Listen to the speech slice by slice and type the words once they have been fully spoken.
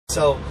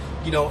So,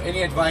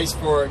 any advice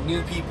for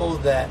new people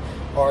that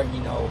are,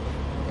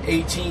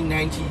 18,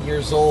 19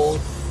 years old,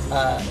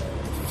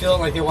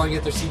 feeling like they want to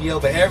get their CDL,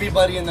 but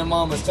everybody and their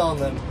mom is telling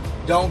them,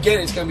 don't get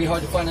it, it's going to be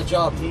hard to find a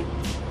job.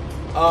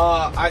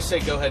 I say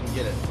go ahead and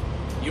get it.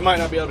 You might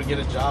not be able to get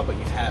a job, but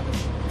you have it.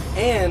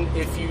 And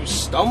if you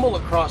stumble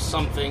across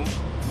something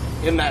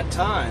in that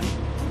time,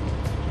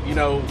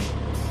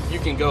 you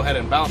can go ahead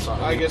and bounce on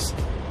it. I guess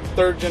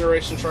third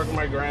generation trucker,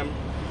 my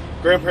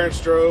grandparents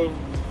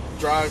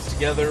drive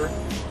together.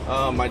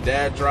 My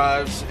dad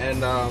drives,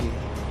 and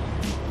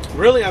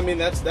really,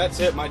 that's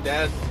it. My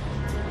dad,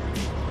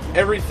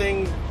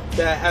 everything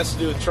that has to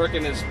do with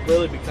trucking is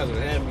really because of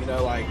him.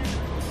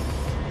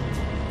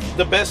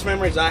 The best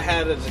memories I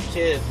had as a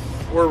kid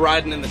were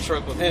riding in the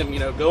truck with him.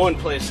 Going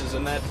places,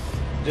 and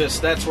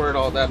that's where it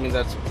all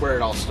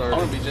started. I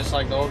want to be just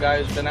like the old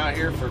guy who's been out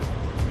here for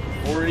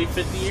 40,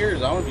 50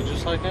 years. I want to be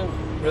just like him.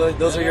 Really?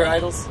 Those are your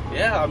idols?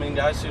 Yeah,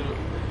 guys who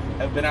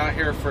have been out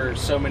here for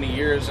so many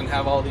years and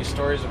have all these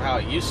stories of how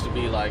it used to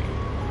be. Like,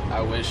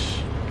 I wish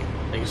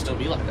they could still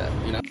be like that,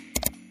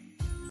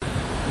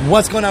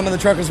 What's going on with the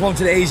truckers? Welcome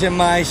to the Asian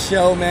My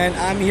Show, man.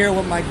 I'm here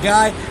with my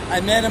guy. I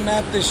met him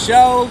at the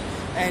show,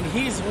 and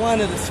he's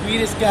one of the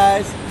sweetest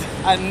guys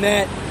I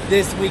met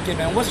this weekend,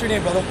 man. What's your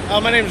name, brother?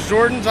 My name is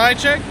Jordan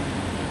Zychek.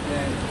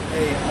 Man,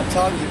 hey, I'm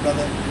telling you,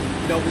 brother.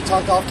 We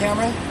talked off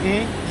camera.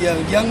 Mm-hmm. You're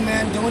a young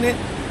man doing it.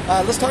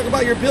 Let's talk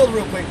about your build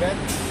real quick, man.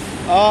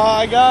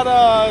 I got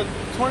a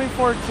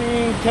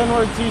 2014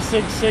 Kenworth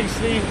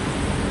T660.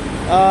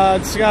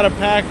 It's got a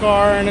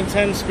PACCAR and a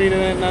 10-speed in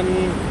it.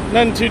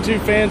 Nothing too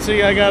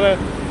fancy. I got a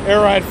air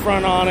ride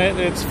front on it.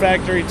 It's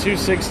factory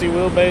 260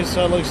 wheelbase,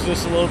 so it looks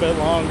just a little bit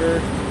longer.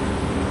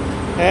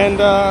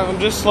 And I'm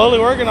just slowly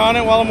working on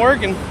it while I'm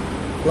working.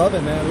 Love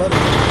it, man. Love it.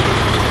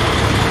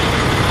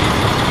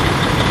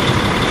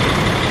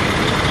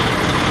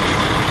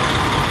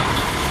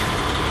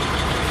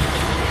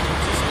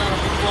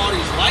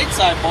 Lights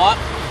I bought.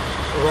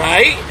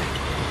 Right?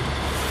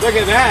 Look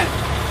at that.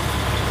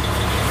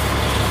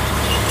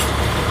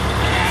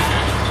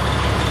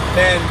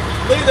 Man,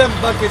 look at them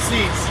bucket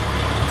seats.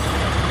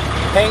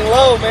 Hang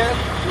low, man.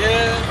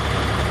 Yeah.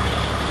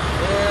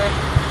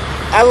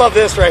 I love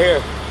this right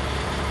here.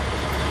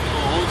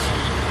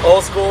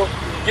 Old school.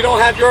 You don't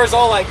have yours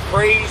all like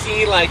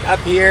crazy, like up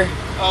here.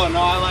 Oh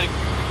no, I like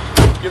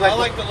the low.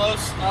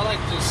 I like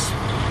just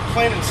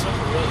plain and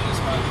simple. Really, is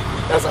mine.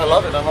 I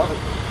love it.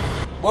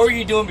 What were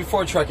you doing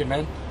before trucking,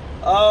 man?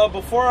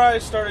 Before I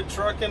started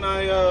trucking,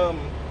 I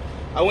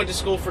went to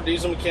school for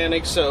diesel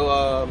mechanics.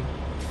 So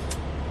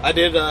I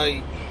did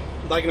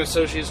like an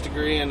associate's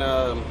degree in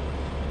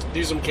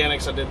diesel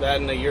mechanics. I did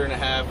that in a year and a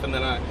half, and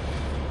then I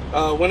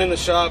went in the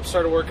shop,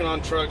 started working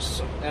on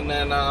trucks, and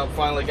then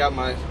finally got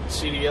my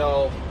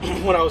CDL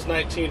when I was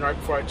 19, right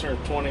before I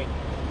turned 20,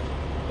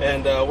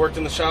 and worked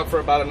in the shop for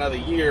about another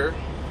year,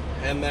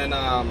 and then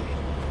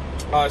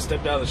I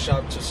stepped out of the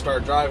shop to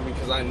start driving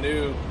because I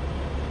knew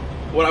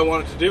what I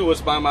wanted to do was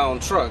buy my own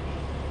truck.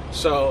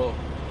 So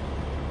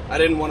I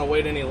didn't want to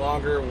wait any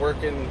longer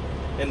working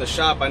in the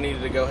shop. I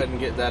needed to go ahead and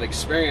get that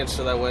experience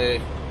so that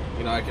way,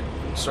 I could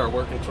start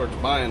working towards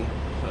buying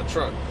a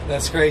truck.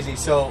 That's crazy.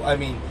 So,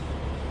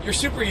 you're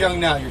super young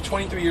now. You're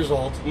 23 years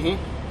old.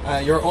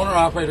 Mm-hmm. You're an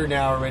owner-operator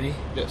now already.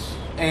 Yes.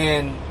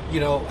 And,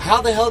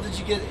 how the hell did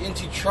you get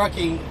into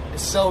trucking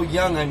so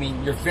young?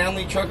 Your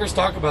family truckers?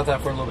 Talk about that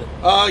for a little bit.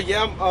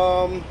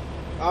 I'm,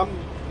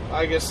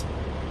 I guess,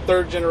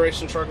 third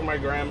generation trucker. My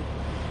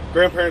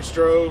grandparents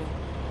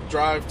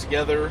drive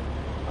together.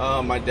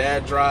 My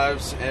dad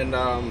drives, and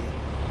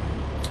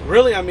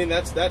really,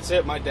 that's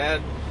it. My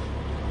dad,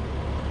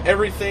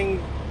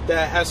 everything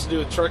that has to do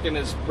with trucking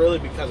is really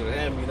because of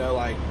him.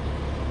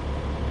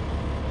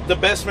 The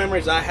best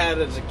memories I had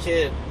as a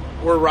kid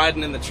were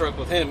riding in the truck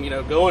with him.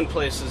 Going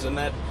places, and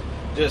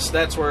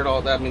that's where it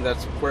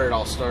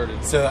all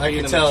started. So I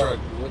can tell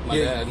with my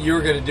dad. You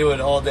were going to do it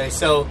all day.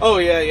 So oh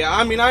yeah.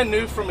 I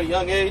knew from a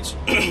young age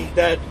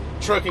that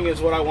trucking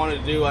is what I wanted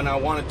to do, and I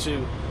wanted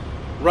to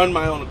run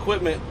my own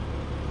equipment.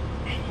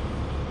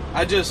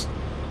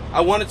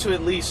 I wanted to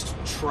at least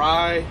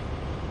try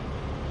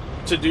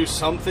to do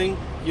something,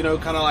 kind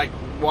of like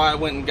why I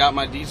went and got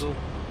my diesel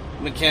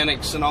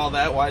mechanics and all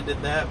that, why I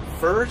did that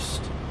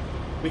first.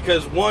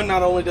 Because one,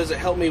 not only does it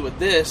help me with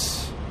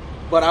this,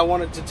 but I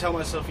wanted to tell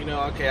myself,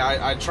 okay,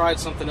 I tried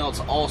something else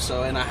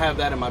also, and I have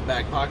that in my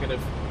back pocket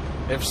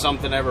if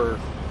something ever,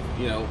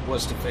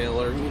 was to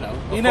fail, or,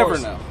 you never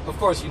know. Of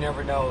course, you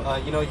never know.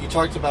 You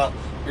talked about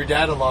your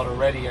dad a lot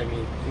already.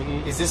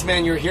 Mm-hmm. Is this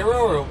man your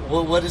hero,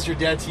 or what is your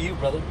dad to you,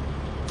 brother?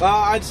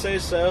 I'd say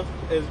so.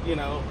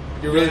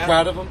 You're really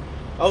proud of him?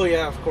 Oh,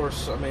 yeah, of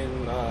course.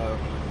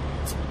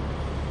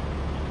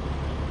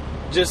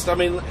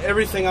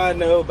 Everything I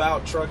know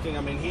about trucking,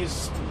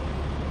 he's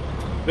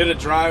been a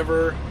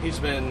driver, he's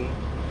been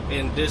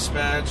in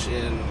dispatch,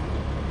 in,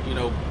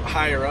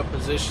 higher up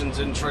positions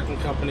in trucking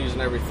companies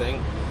and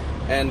everything.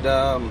 And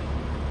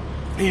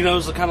he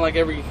knows kind of like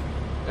every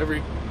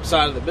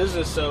side of the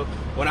business. So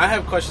when I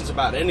have questions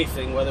about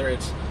anything, whether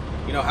it's,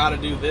 how to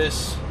do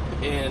this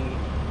in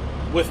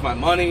with my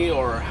money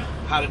or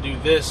how to do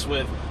this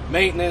with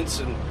maintenance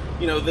and,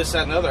 you know, this,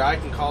 that, and other, I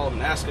can call him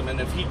and ask him.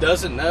 And if he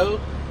doesn't know,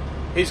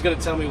 he's going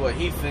to tell me what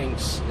he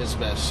thinks is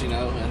best, you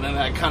know. And then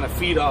I kind of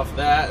feed off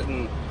that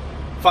and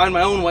find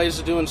my own ways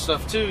of doing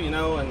stuff too, you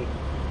know. And,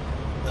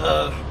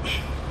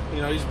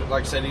 you know, he's been,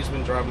 like I said, he's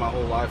been driving my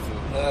whole life.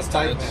 And that's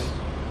tight, man.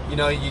 You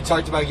know, you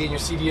talked about getting your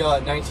CDL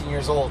at 19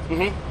 years old.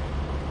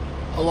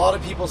 Mm-hmm. A lot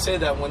of people say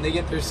that when they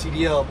get their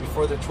CDL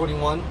before they're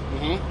 21,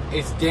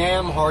 it's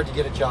damn hard to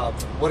get a job.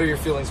 What are your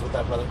feelings with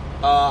that, brother?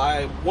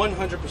 I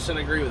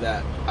 100% agree with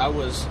that.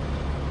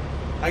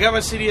 I got my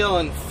CDL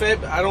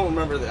in I don't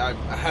remember.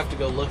 I have to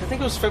go look. I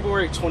think it was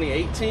February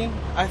 2018,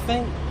 I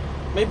think.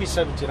 Maybe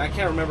 17. I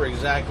can't remember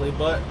exactly.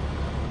 But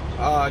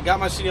I got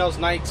my CDL as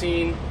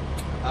 19.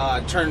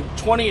 Turned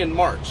 20 in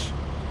March.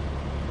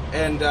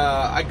 And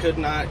I could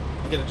not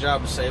get a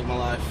job to save my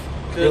life.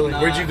 Really?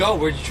 Where'd you go?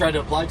 Where'd you try to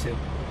apply to?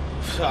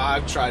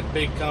 I've tried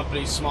big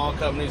companies, small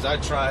companies. I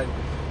tried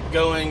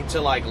going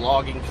to like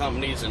logging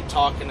companies and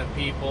talking to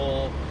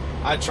people.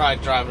 I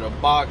tried driving a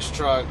box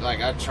truck.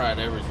 Like, I tried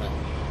everything.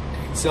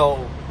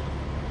 So,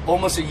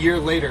 almost a year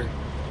later.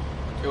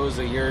 It was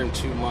a year and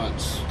 2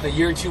 months. A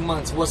year and 2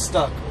 months. What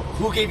stuck?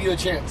 Who gave you a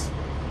chance?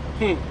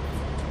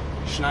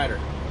 Schneider.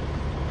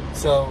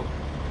 So,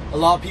 a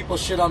lot of people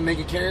shit on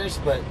mega carriers,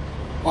 but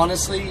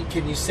honestly,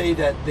 can you say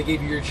that they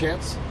gave you your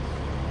chance?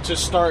 To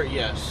start,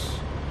 yes.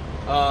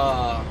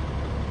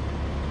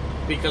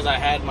 Because I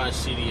had my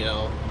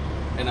CDL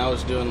and I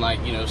was doing, like,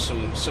 you know,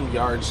 some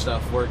yard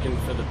stuff, working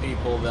for the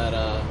people that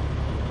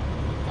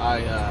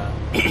I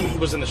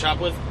was in the shop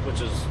with,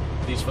 which is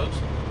these folks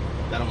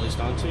that I'm leased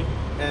on to.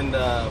 And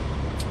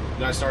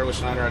when I started with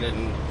Schneider, I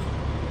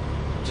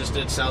just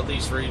did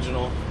Southeast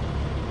Regional.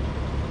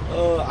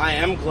 I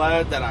am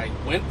glad that I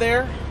went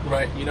there.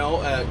 Right. You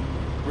know, a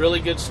really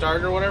good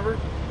start or whatever.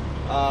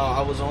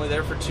 I was only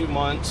there for 2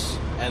 months,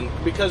 and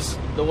because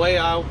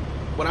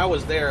when I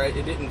was there,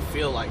 it didn't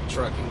feel like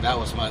trucking. That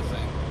was my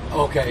thing.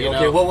 Okay,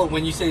 okay. Well,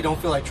 when you say you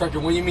don't feel like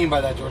trucking, what do you mean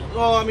by that, Jordan?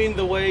 Well, I mean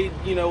the way,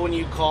 you know, when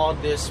you call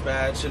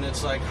dispatch and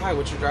it's like, "Hi,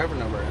 what's your driver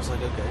number?" And it's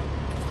like, okay.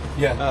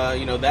 Yeah.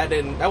 You know,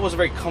 that wasn't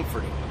very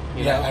comforting.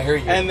 You know? I hear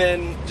you. And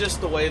then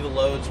just the way the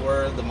loads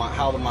were,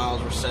 how the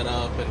miles were set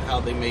up, and how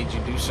they made you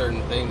do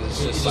certain things.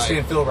 It's just, just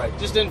didn't feel right.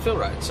 Just didn't feel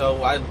right.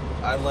 So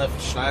I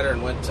left Schneider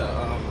and went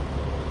to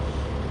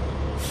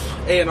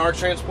A&R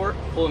Transport,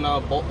 pulling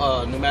out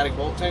a pneumatic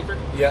bulk tanker.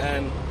 Yeah.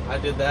 And I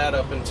did that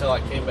up until I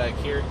came back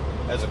here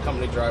as a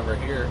company driver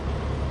here,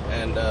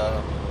 and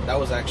that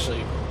was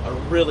actually a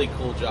really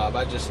cool job.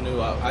 I just knew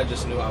I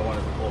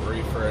wanted to pull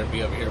reefer and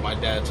be over here. My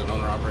dad's an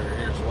owner operator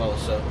here as well,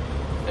 so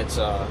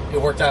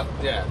it worked out.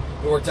 Yeah,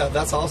 it worked out.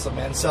 That's awesome,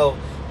 man. So,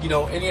 you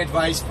know, any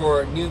advice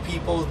for new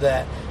people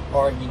that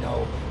are, you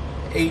know,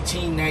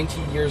 18,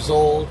 19 years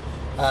old,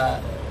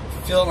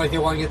 feeling like they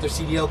want to get their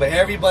CDL, but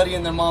everybody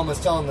and their mom is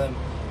telling them,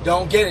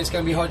 don't get it. It's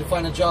going to be hard to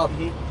find a job.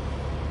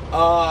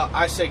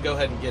 I say go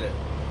ahead and get it.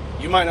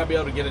 You might not be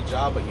able to get a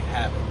job, but you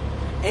have it.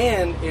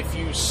 And if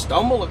you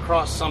stumble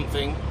across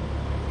something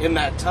in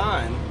that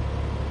time,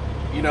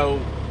 you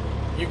know,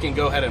 you can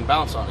go ahead and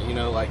bounce on it. You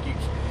know, like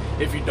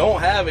if you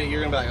don't have it,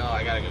 you're going to be like, oh,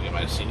 I got to go get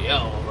my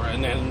CDL over,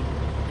 and then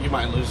you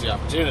might lose the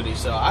opportunity.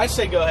 So I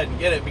say go ahead and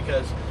get it,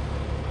 because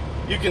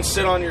you can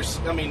sit on your,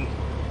 I mean,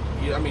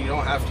 you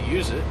don't have to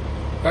use it.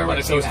 Right, but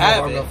if so you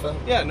have no it,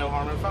 yeah, no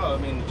harm, no foul. I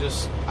mean,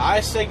 I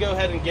say go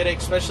ahead and get it,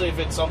 especially if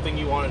it's something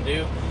you want to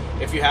do.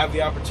 If you have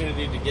the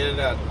opportunity to get it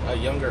at as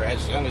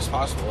young as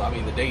possible. I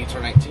mean, the day you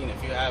turn 18,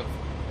 if you have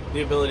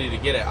the ability to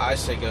get it, I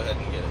say go ahead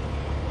and get it.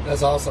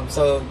 That's awesome.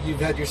 So you've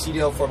had your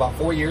CDL for about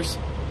 4 years,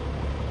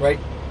 right?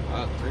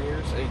 3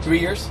 years. 3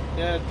 years?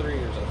 Yeah, 3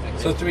 years, I think.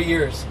 So 3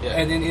 years. Yeah.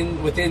 And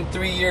then within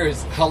 3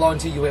 years, how long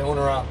until you went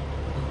owner op?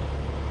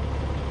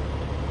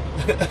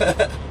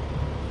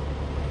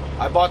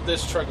 I bought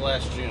this truck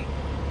last June.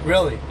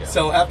 Really? Yeah.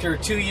 So after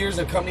 2 years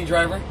of company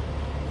driver,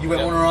 you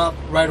went owner op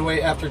right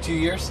away after 2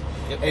 years?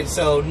 Yep. And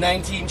so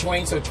 19,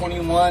 20, so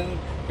 21,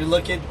 you're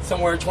looking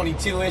somewhere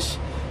 22-ish,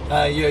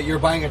 you're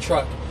buying a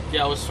truck.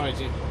 Yeah, I was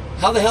 22.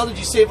 How the hell did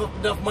you save up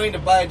enough money to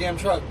buy a damn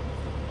truck?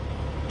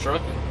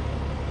 Trucking.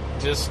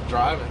 Just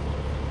driving.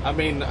 I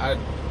mean,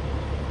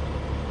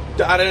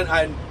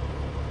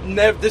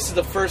 this is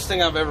the first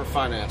thing I've ever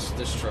financed,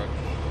 this truck.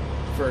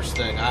 First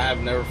thing. I have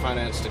never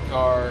financed a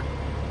car.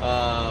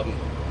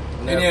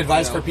 Any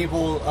advice for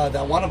people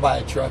that want to buy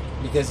a truck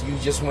because you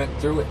just went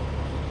through it?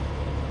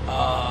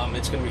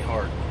 It's going to be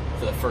hard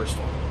for the first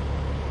one.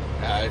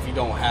 If you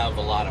don't have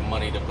a lot of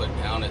money to put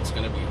down, it's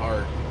going to be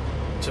hard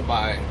to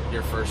buy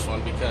your first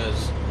one,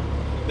 because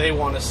they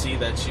want to see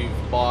that you've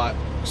bought,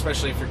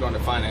 especially if you're going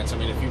to finance. I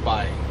mean, if you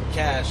buy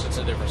cash, it's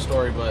a different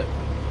story, but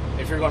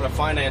if you're going to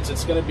finance,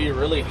 it's going to be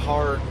really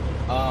hard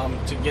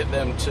to get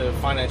them to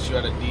finance you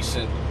at a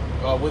decent,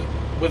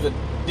 with a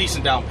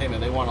decent down payment.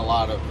 They want a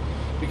lot of,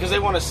 because they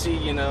want to see,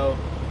 you know,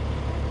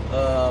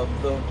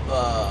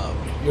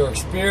 your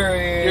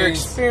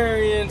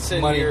experience,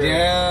 and money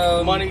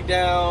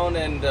down,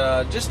 and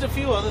just a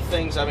few other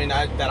things. I mean,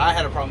 that I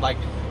had a problem. Like,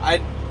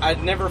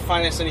 I'd never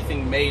financed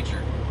anything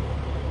major,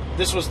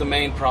 this was the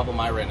main problem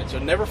I ran into.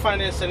 Never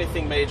financed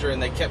anything major,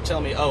 and they kept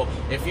telling me, oh,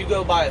 if you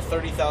go buy a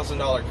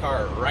 $30,000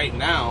 car right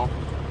now,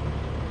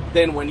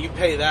 then when you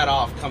pay that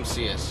off, come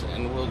see us,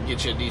 and we'll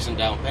get you a decent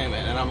down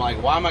payment. And I'm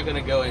like, why am I going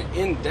to go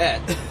in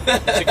debt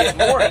to get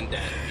more in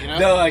debt? You know?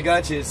 No, I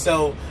got you.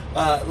 So,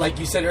 like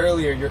you said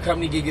earlier, your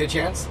company gave you a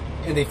chance,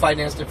 and they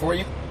financed it for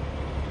you?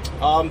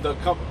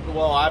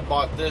 Well, I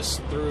bought this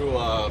through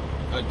a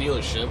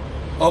dealership.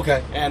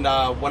 Okay. And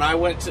when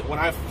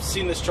I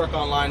seen this truck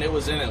online, it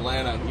was in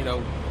Atlanta, you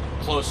know,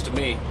 close to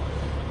me.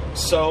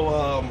 So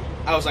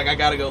I was like, I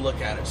got to go look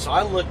at it. So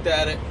I looked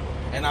at it,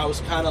 and I was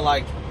kind of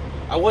like,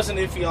 I wasn't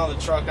iffy on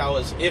the truck. I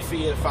was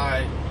iffy if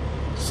I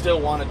still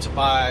wanted to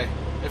buy,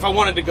 if I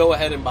wanted to go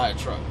ahead and buy a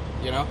truck,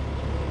 you know?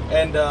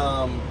 And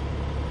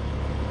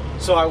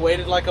so I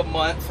waited like a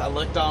month. I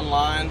looked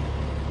online.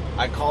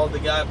 I called the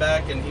guy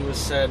back, and he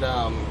said,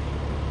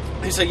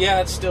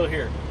 yeah, it's still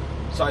here.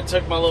 So I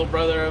took my little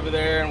brother over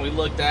there, and we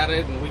looked at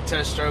it, and we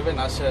test drove it, and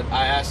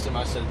I asked him,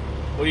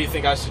 what do you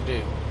think I should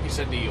do? He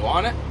said, do you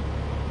want it?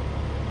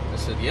 I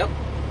said, yep.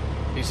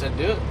 He said,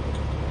 do it.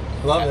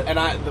 Love it.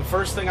 And the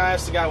first thing I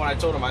asked the guy when I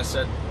told him, I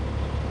said,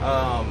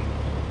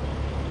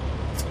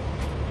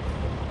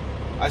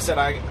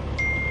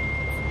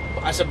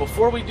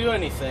 before we do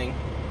anything,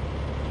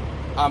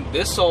 I'm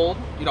this old,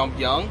 you know, I'm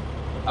young,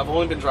 I've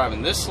only been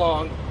driving this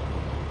long,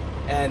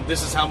 and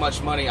this is how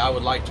much money I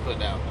would like to put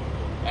down.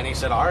 And he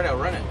said, all right, I'll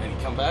run it. And he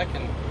come back,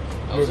 and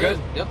that was good.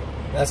 Yep.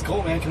 That's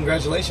cool, man.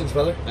 Congratulations,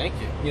 brother. Thank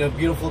you. You know,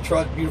 beautiful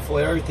truck, beautiful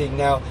everything.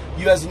 Now,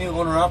 you as a new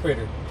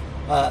owner-operator,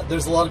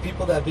 there's a lot of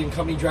people that have been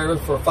company driver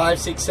for 5,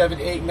 6, 7,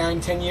 8,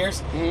 9, 10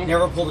 years,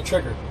 never pulled a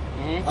trigger.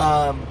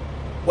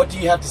 What do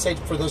you have to say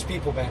for those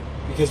people, man?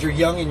 Because you're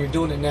young and you're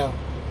doing it now.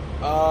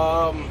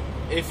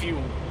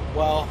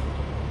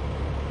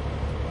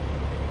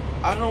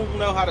 I don't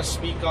know how to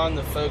speak on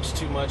the folks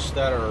too much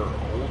that are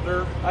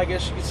older, I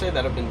guess you could say,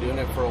 that have been doing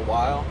it for a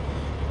while.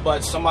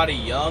 But somebody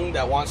young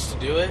that wants to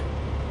do it,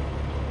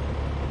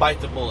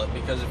 bite the bullet.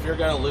 Because if you're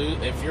gonna lose,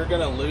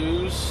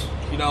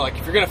 you know, like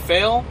if you're gonna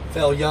fail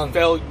young,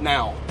 fail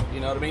now. You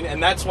know what I mean?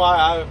 And that's why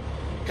I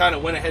kind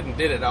of went ahead and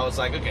did it. I was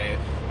like, okay,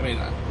 I mean,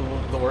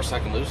 the worst I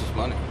can lose is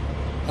money.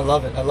 I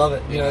love it. I love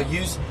it. You know,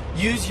 use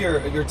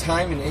your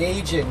time and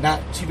age and not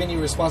too many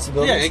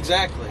responsibilities. Yeah,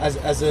 exactly.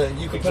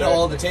 You can put it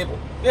all on the table.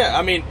 Yeah,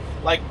 I mean,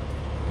 like,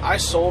 I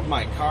sold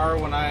my car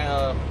when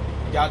I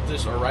got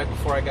this, or right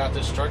before I got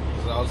this truck,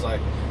 because I was like,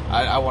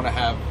 I want to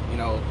have, you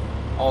know,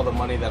 all the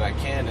money that I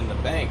can in the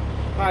bank.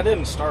 Well, I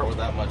didn't start with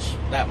that much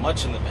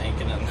in the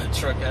bank, and then the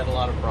truck had a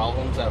lot of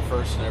problems at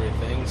first and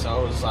everything,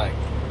 so it was like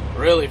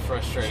really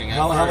frustrating.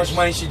 How much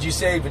money should you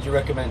save? Would you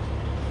recommend?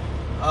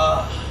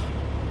 I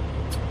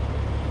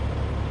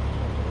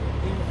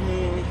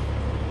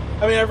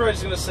mean,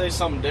 everybody's going to say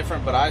something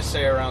different, but I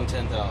say around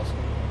 $10,000.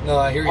 No,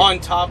 I hear you. On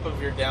top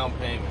of your down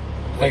payment.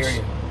 I hear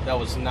you. That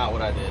was not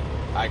what I did.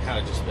 I kind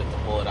of just bit the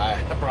bullet.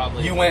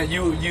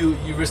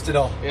 You risked it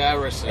all. Yeah, I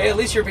risked it all. Hey, at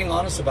least you're being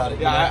honest about it.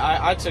 Yeah, you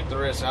know? I took the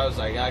risk. I was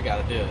like, I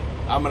got to do it.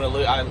 I'm going to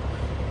lose. I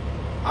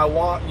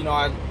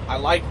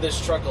like this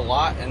truck a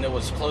lot, and it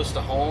was close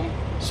to home,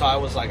 so I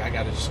was like, I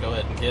got to just go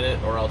ahead and get it,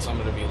 or else I'm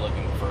going to be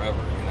looking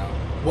forever, you know.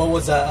 What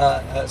was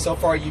so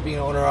far you being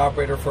an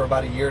owner-operator for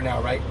about a year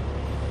now, right?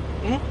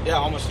 Mm-hmm. Yeah,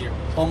 almost a year.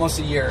 Almost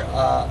a year.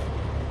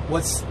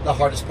 What's the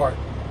hardest part,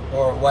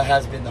 or what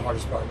has been the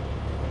hardest part?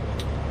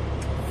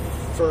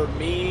 For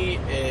me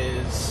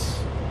is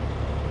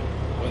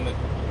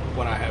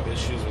when I have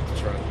issues with the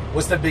truck.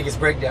 What's the biggest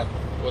breakdown?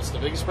 What's the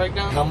biggest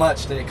breakdown? How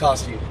much did it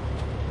cost you?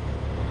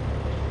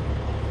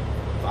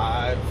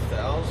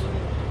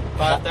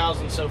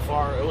 $5,000 so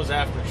far. It was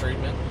after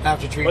treatment.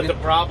 After treatment. But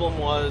the problem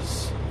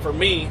was, for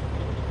me,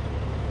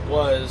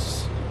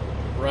 was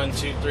run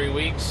 2-3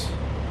 weeks.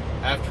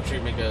 After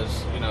treatment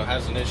goes, you know,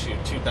 has an issue,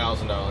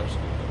 $2,000.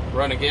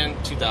 Run again,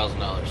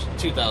 $2,000.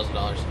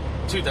 $2,000.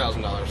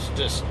 $2,000.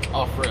 Just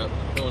off rip.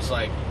 It was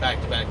like back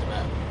to back to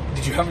back.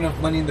 Did you have enough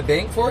money in the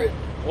bank for it?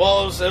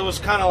 Well, it was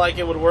kind of like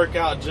it would work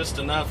out just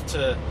enough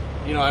to,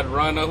 you know, I'd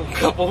run a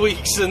couple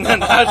weeks and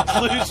then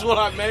I'd lose what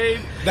I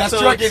made. That's so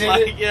trucking,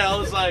 like, yeah, I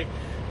was like,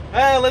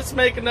 hey, let's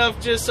make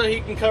enough just so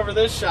he can cover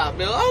this shop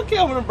bill. Okay,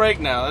 I'm going to break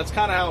now. That's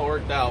kind of how it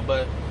worked out.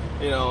 But,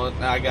 you know,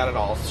 I got it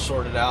all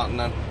sorted out,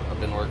 and I've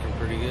been working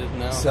pretty good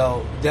now.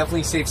 So,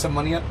 definitely save some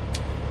money up?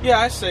 Yeah,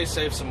 I say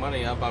save some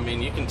money up. I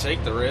mean, you can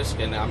take the risk,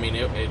 and, I mean,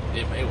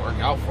 it may work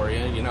out for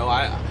you. You know,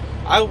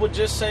 I would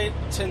just say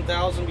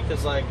 $10,000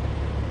 because, like,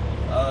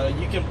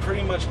 you can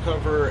pretty much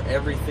cover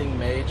everything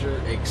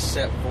major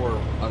except for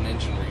an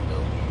engine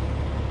rebuild.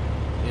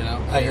 You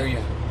know? I hear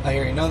you.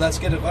 No, that's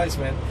good advice,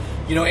 man.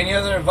 You know, any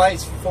other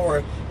advice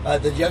for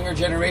the younger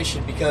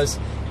generation? Because,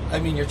 I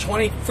mean, you're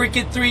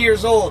 23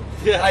 years old.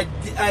 Yeah. I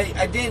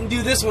didn't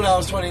do this when I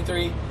was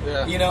 23.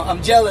 Yeah. You know,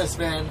 I'm jealous,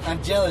 man.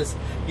 I'm jealous.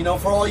 You know,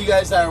 for all you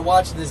guys that are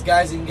watching this,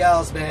 guys and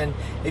gals, man,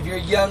 if you're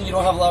young, you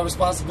don't have a lot of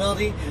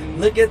responsibility,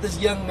 look at this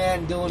young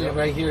man doing it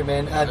right here,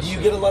 man. Do you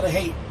get a lot of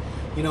hate?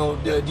 You know,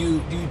 do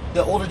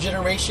the older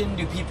generation,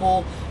 do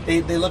people,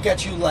 they look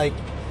at you like,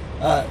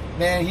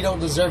 man, he don't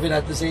deserve it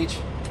at this age?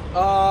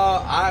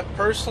 I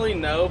personally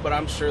no, but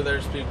I'm sure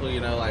there's people,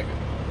 like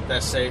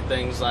that say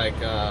things like,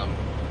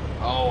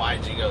 "Oh,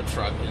 why'd you go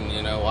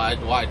trucking?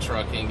 Why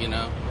trucking?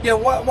 Yeah,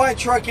 why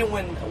trucking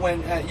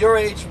when at your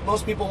age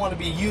most people want to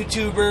be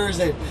YouTubers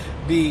and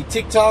be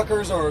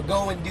TikTokers or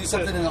go and do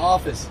something in the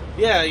office.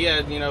 Yeah,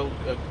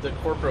 the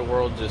corporate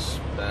world just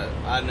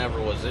I never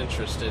was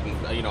interested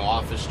in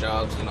office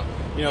jobs and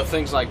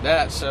things like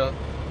that. So,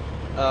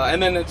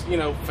 and then it's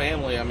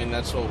family. I mean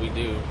that's what we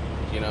do.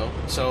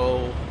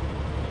 So.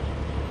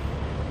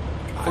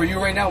 For you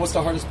right now, what's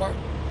the hardest part?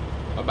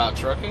 About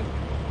trucking?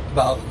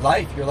 About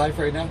your life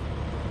right now?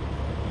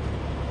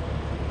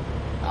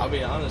 I'll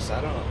be honest,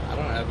 I don't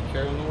have a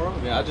care in the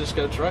world. I just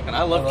go trucking.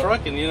 I love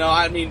trucking.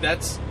 I mean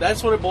that's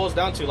what it boils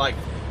down to. Like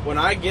when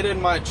I get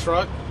in my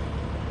truck,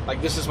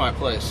 like this is my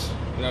place.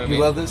 You know what I mean? You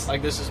love this?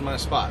 Like this is my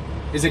spot.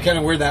 Is it kind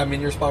of weird that I'm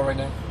in your spot right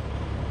now?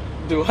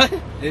 Do what?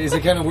 Is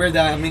it kind of weird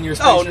that I'm in your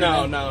space? Oh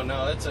right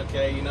no, that's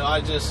okay. I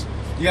just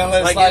you gonna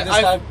let it slide this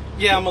time?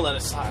 Yeah, I'm gonna let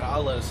it slide.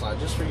 I'll let it slide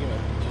just for you, man.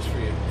 Just for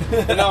you.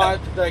 I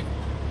like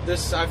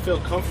this. I feel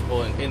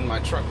comfortable in my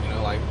truck.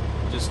 Like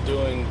just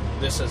doing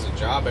this as a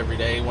job every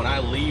day. When I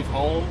leave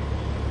home,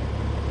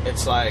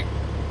 it's like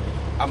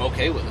I'm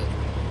okay with it.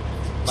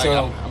 Like,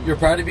 so you're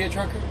proud to be a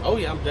trucker? Oh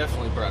yeah, I'm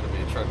definitely proud to be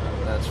a truck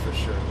driver. That's for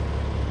sure.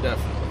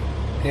 Definitely.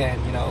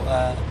 And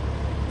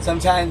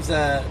sometimes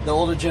the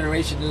older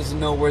generation doesn't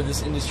know where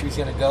this industry is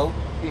gonna go,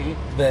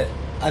 but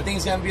I think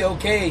it's gonna be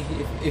okay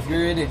if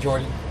you're in it,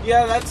 Jordan.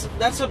 Yeah,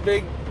 that's a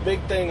big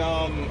thing.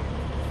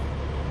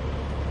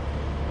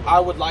 I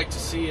would like to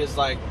see is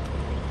like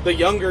the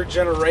younger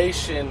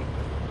generation,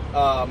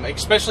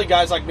 especially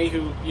guys like me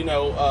who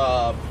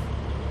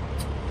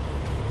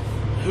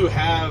who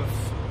have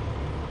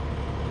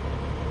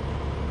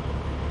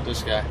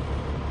this guy,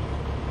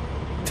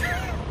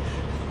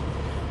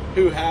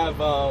 who have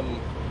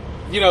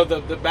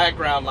the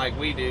background like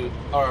we do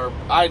or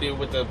I do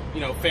with the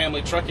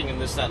family trucking and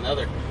this, that, and the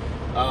other.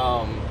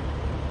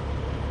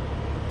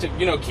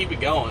 To keep it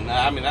going.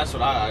 I mean that's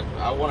what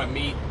I want to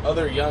meet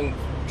other young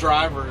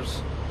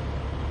drivers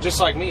just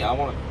like me. I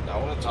want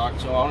to talk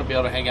to them. I want to be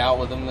able to hang out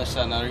with them, this,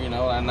 that, and other,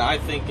 and I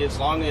think as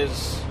long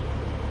as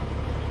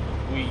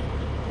we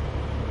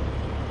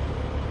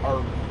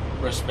are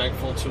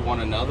respectful to one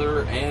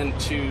another and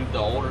to the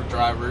older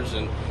drivers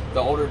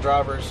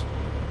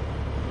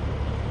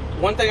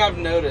one thing I've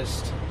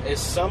noticed is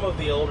some of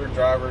the older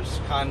drivers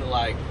kind of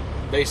like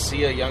they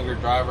see a younger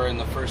driver and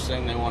the first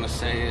thing they want to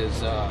say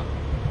is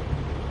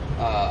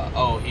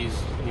oh, he's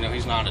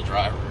not a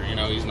driver,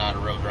 he's not a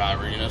road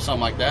driver,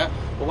 something like that.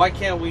 But why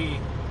can't we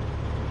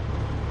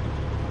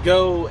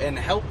go and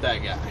help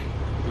that guy?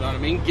 You know what I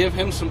mean? Give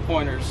him some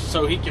pointers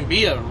so he can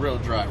be a real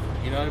driver.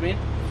 You know what I mean?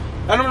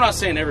 And I'm not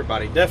saying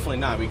everybody, definitely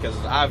not, because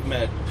I've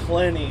met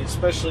plenty,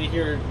 especially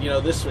here,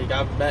 this week,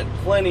 I've met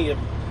plenty of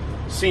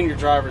senior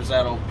drivers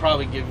that'll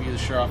probably give you the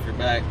shirt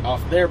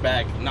off their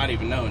back, not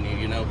even knowing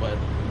you, but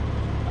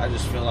I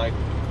just feel like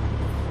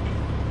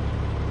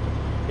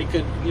it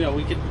could,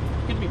 we could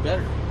be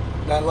better.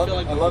 I love it.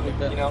 I love it.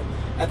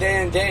 At the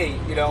end of the day,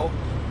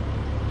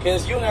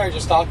 because you and I are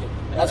just talking.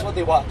 That's what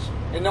they watch.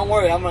 And don't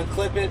worry, I'm going to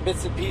clip it,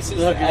 bits and pieces.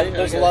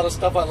 There's a lot of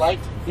stuff I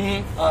liked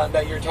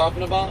that you're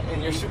talking about,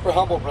 and you're super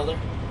humble, brother.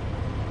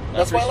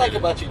 That's what I like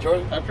about you,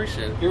 Jordan. I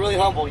appreciate it. You're really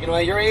humble.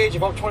 At your age,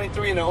 if I'm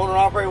 23 and an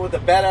owner-operator with a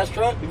badass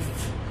truck,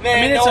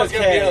 man, no one's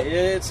going to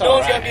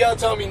be able to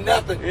tell me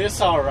nothing.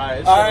 It's all right.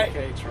 It's all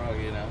okay, truck,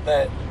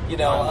 But,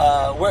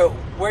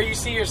 where you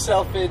see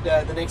yourself in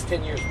the next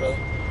 10 years, brother?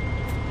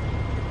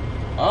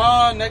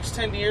 Next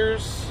 10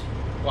 years,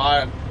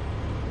 well,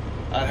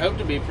 I'd hope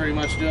to be pretty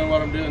much doing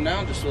what I'm doing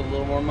now, just with a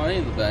little more money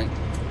in the bank.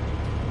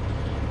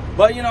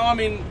 But,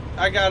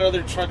 I got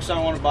other trucks I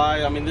want to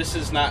buy. I mean, this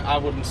is not, I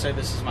wouldn't say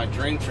this is my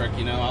dream truck,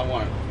 I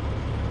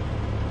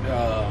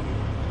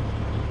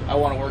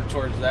want to work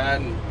towards that.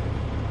 And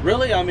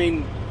really,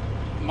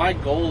 my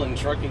goal in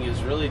trucking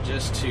is really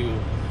just to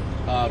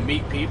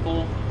meet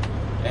people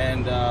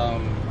and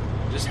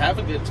just have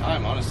a good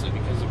time, honestly,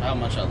 because of how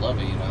much I love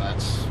it.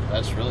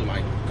 That's really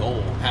my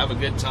goal. Have a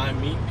good time,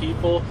 meet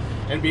people,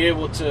 and be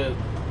able to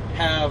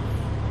have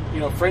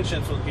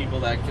friendships with people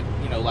that could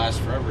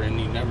last forever. And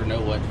you never know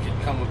what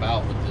could come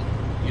about with the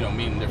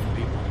meeting different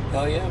people.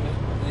 Oh yeah, man.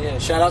 Yeah.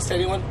 Shout outs to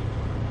anyone.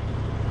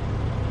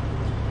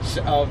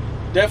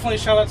 Definitely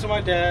shout out to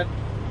my dad.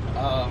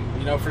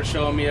 For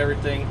showing me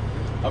everything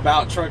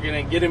about trucking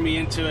and getting me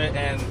into it,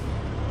 and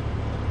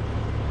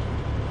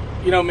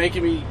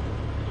making me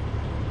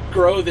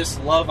grow this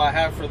love I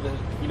have for the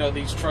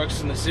these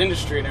trucks and this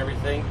industry and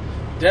everything.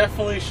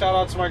 Definitely shout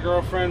out to my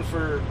girlfriend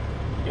for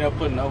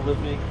putting up with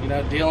me,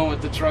 dealing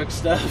with the truck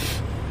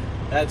stuff.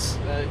 That's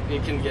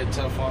it can get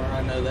tough on her,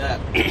 I know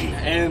that.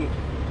 And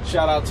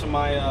shout out to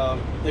my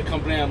the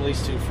company I'm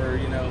leased to for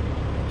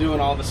doing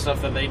all the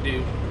stuff that they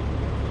do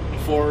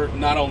for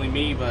not only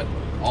me but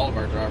all of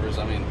our drivers.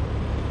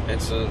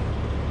 It's a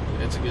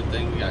good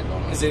thing we got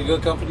going on. Is it a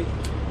good company?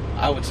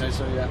 I would say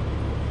so, yeah.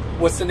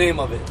 What's the name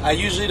of it? I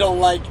usually don't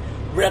like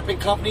repping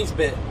companies,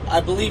 but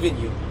I believe in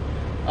you.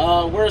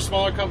 We're a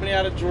smaller company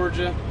out of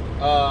Georgia.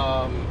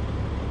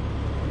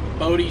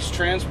 Bodie's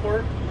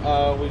Transport.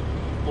 We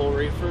pull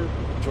reefer,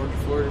 Georgia,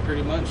 Florida,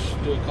 pretty much.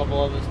 Do a couple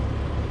other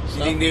stuff.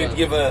 You think they would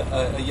give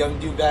a young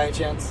dude guy a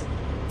chance?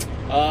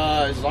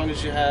 As long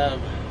as you have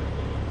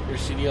your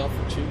CDL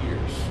for 2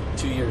 years.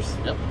 2 years.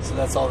 Yep. So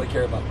that's all they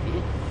care about.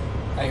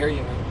 Mm-hmm. I hear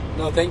you, man.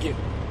 No, thank you.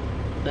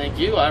 Thank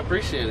you. I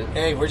appreciate it.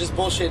 Hey, we're just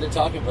bullshitting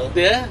talking, brother.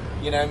 Yeah.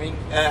 You know what I mean?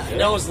 I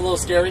know it's a little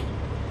scary.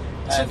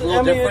 It's a little I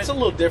mean, different. it's a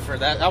little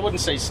different. I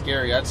wouldn't say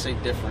scary. I'd say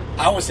different.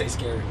 I would say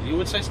scary. You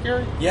would say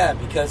scary? Yeah,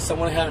 because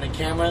someone having a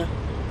camera,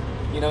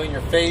 in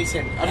your face,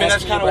 and I mean,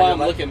 that's kind of why I'm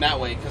looking that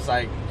way, because,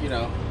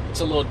 it's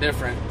a little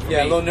different.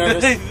 Yeah, a little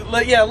nervous.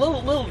 Yeah, a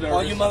little nervous.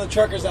 All you mother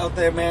truckers out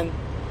there, man,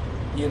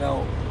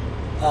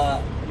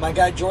 my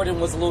guy Jordan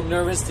was a little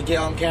nervous to get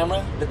on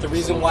camera, but the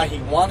reason why he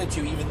wanted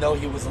to, even though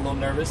he was a little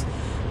nervous,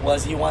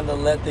 was he wanted to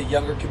let the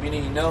younger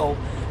community know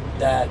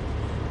that,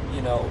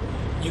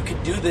 you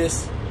could do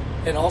this,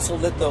 and also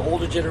let the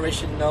older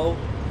generation know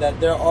that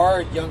there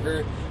are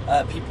younger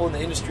people in the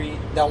industry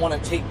that want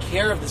to take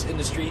care of this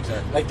industry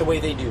like the way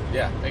they do.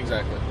 Yeah,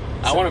 exactly.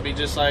 I want to be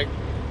just like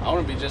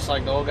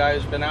the old guy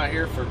who's been out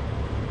here for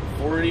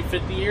 40,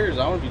 50 years.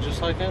 I want to be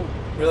just like him.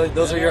 Really?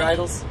 Those are your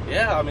idols?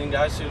 Yeah, I mean,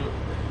 guys who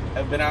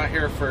have been out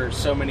here for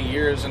so many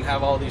years and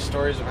have all these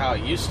stories of how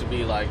it used to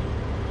be. Like,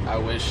 I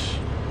wish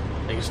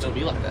they could still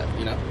be like that,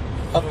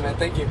 Love it, man.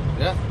 Thank you.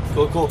 Yeah.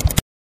 Cool.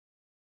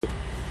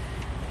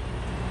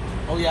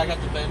 Oh, yeah, I got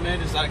the bed made.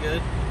 Is that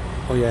good?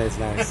 Oh, yeah, it's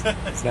nice.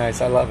 It's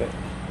nice. I love it.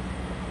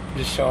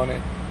 Just showing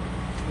it.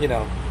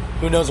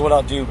 Who knows what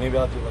I'll do. Maybe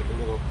I'll do like a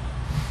little...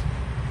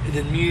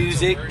 The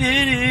music. I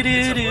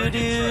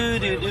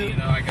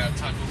got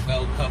Taco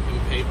Bell cup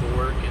and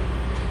paperwork and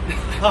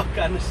all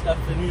kind of stuff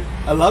in here.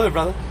 I love it,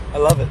 brother. I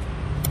love it.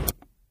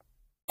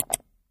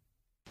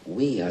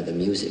 We are the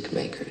music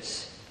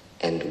makers,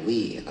 and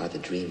we are the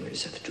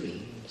dreamers of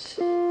dreams.